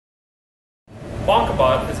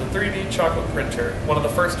WonkaBot is a 3D chocolate printer, one of the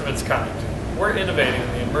first of its kind. We're innovating in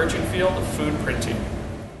the emerging field of food printing.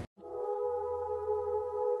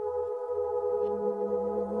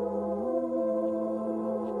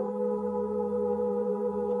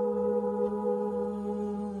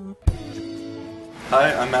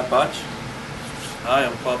 Hi, I'm Matt Botch. Hi,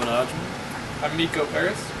 I'm Pavan Ajman. I'm Nico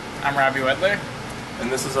Paris. I'm Robbie Wedler.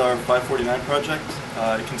 And this is our 549 project.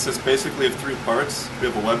 It consists basically of three parts. We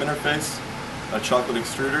have a web interface, a chocolate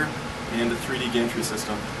extruder, and a 3D gantry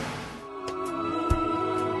system.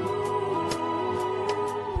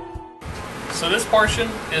 So this portion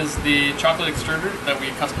is the chocolate extruder that we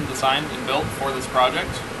custom designed and built for this project.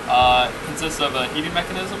 It consists of a heating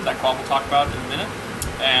mechanism that Quab will talk about in a minute,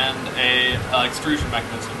 and a extrusion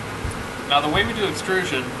mechanism. Now the way we do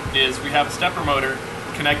extrusion is we have a stepper motor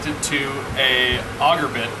connected to a auger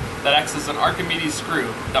bit that acts as an Archimedes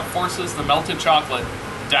screw that forces the melted chocolate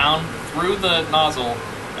down through the nozzle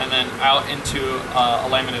and then out into a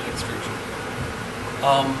laminate extrusion.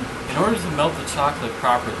 In order to melt the chocolate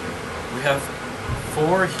properly, we have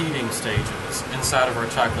 4 heating stages inside of our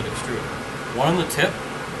chocolate extruder. One in the tip,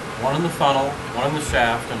 one in the funnel, one in the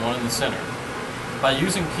shaft, and one in the center. By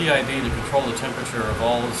using PID to control the temperature of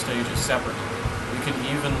all the stages separately, we can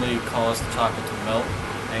evenly cause the chocolate to melt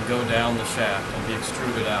and go down the shaft and be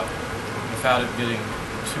extruded out without it getting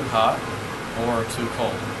too hot or too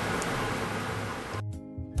cold.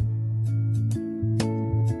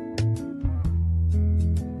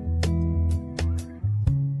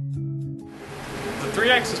 The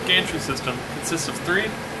 3-axis gantry system consists of 3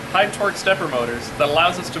 high-torque stepper motors that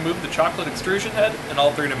allows us to move the chocolate extrusion head in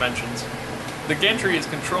all 3 dimensions. The gantry is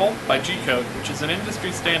controlled by G-code, which is an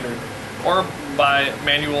industry standard, or by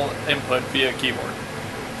manual input via keyboard.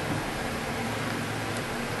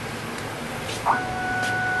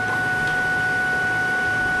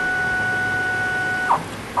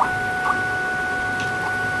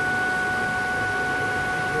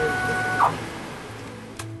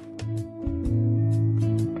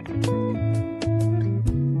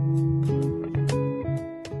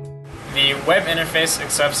 The web interface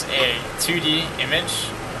accepts a 2D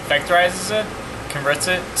image, vectorizes it, converts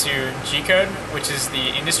it to G-code, which is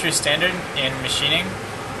the industry standard in machining,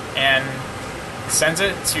 and sends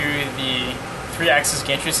it to the 3-axis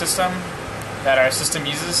gantry system that our system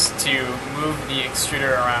uses to move the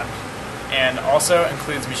extruder around, and also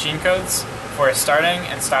includes machine codes for starting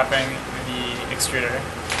and stopping the extruder.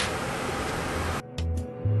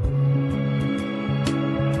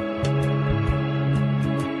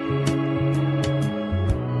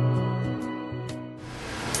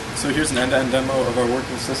 So here's an end-to-end demo of our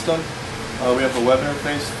working system. We have a web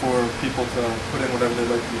interface for people to put in whatever they'd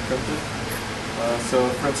like to be printed. So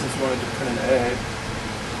for instance, you wanted to print an A,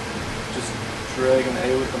 just drag an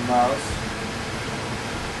A with the mouse,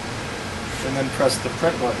 and then press the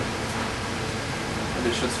print button. And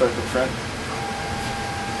it should start to print.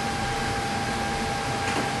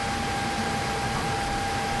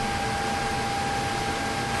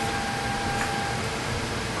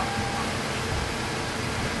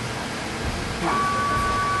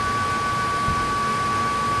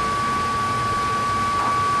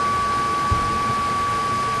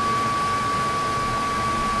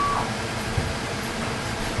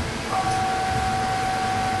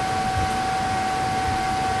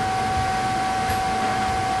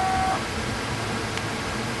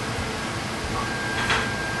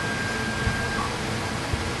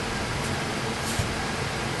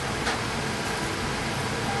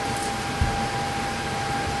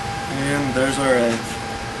 And there's our edge.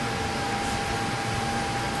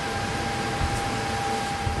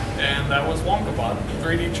 And that was WonkaBot, a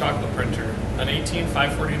 3D chocolate printer, an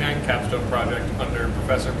 18549 capstone project under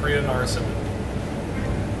Professor Priya Narasimhan.